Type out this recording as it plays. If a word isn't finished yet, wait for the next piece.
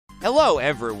Hello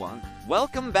everyone,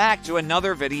 welcome back to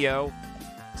another video.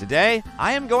 Today,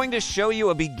 I am going to show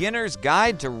you a beginner's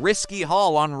guide to risky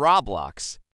haul on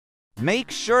Roblox.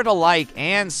 Make sure to like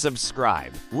and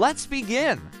subscribe. Let's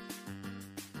begin.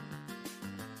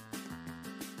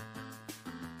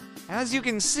 As you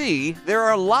can see, there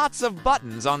are lots of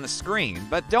buttons on the screen,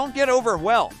 but don't get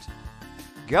overwhelmed.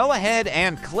 Go ahead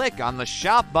and click on the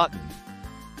shop button.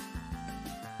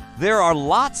 There are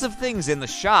lots of things in the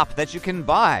shop that you can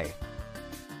buy.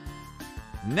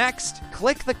 Next,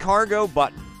 click the cargo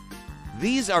button.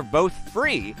 These are both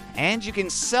free, and you can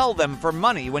sell them for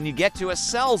money when you get to a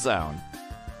sell zone.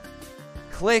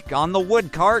 Click on the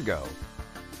wood cargo.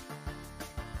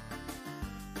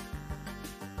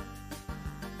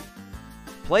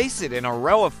 Place it in a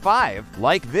row of 5,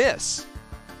 like this.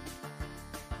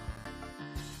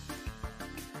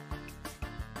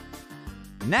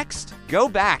 Next, go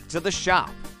back to the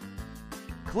shop.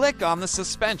 Click on the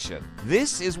suspension.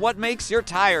 This is what makes your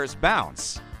tires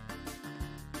bounce.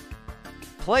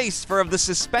 Place fur of the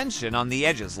suspension on the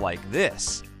edges like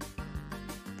this.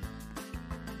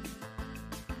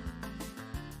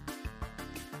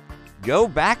 Go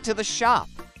back to the shop.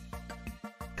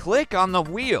 Click on the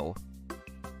wheel.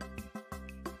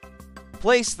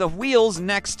 Place the wheels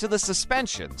next to the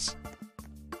suspensions.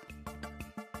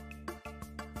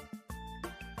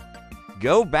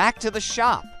 Go back to the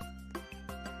shop.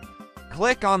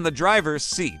 Click on the driver's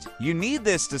seat. You need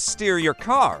this to steer your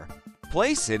car.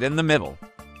 Place it in the middle.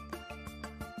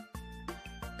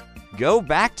 Go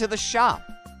back to the shop.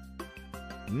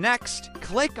 Next,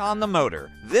 click on the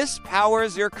motor. This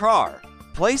powers your car.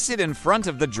 Place it in front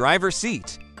of the driver's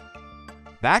seat.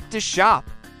 Back to shop.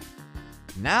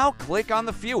 Now click on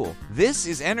the fuel. This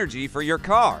is energy for your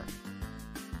car.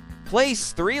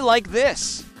 Place 3 like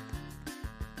this.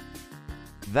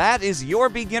 That is your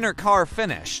beginner car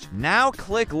finished. Now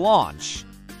click launch.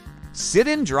 Sit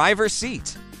in driver's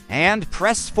seat and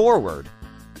press forward.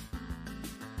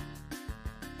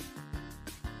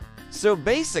 So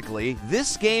basically,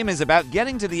 this game is about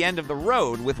getting to the end of the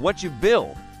road with what you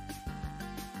build.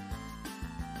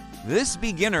 This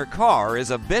beginner car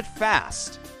is a bit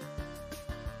fast.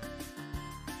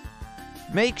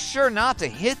 Make sure not to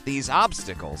hit these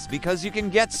obstacles because you can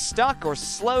get stuck or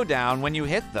slow down when you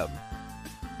hit them.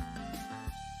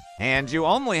 And you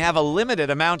only have a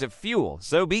limited amount of fuel,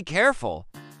 so be careful.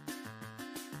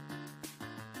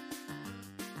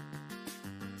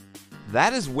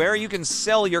 That is where you can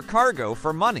sell your cargo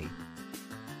for money.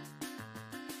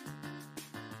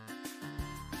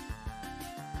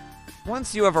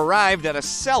 Once you have arrived at a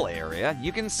sell area,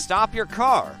 you can stop your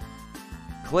car.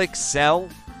 Click Sell.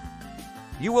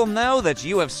 You will know that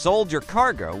you have sold your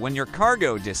cargo when your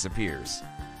cargo disappears.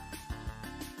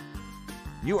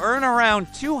 You earn around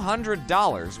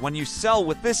 $200 when you sell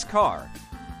with this car.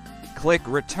 Click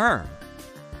Return.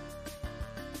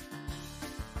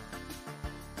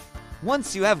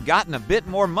 Once you have gotten a bit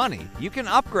more money, you can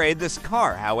upgrade this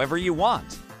car however you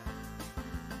want.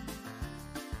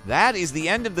 That is the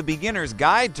end of the beginner's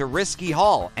guide to risky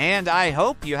haul, and I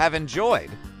hope you have enjoyed.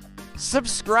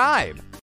 Subscribe!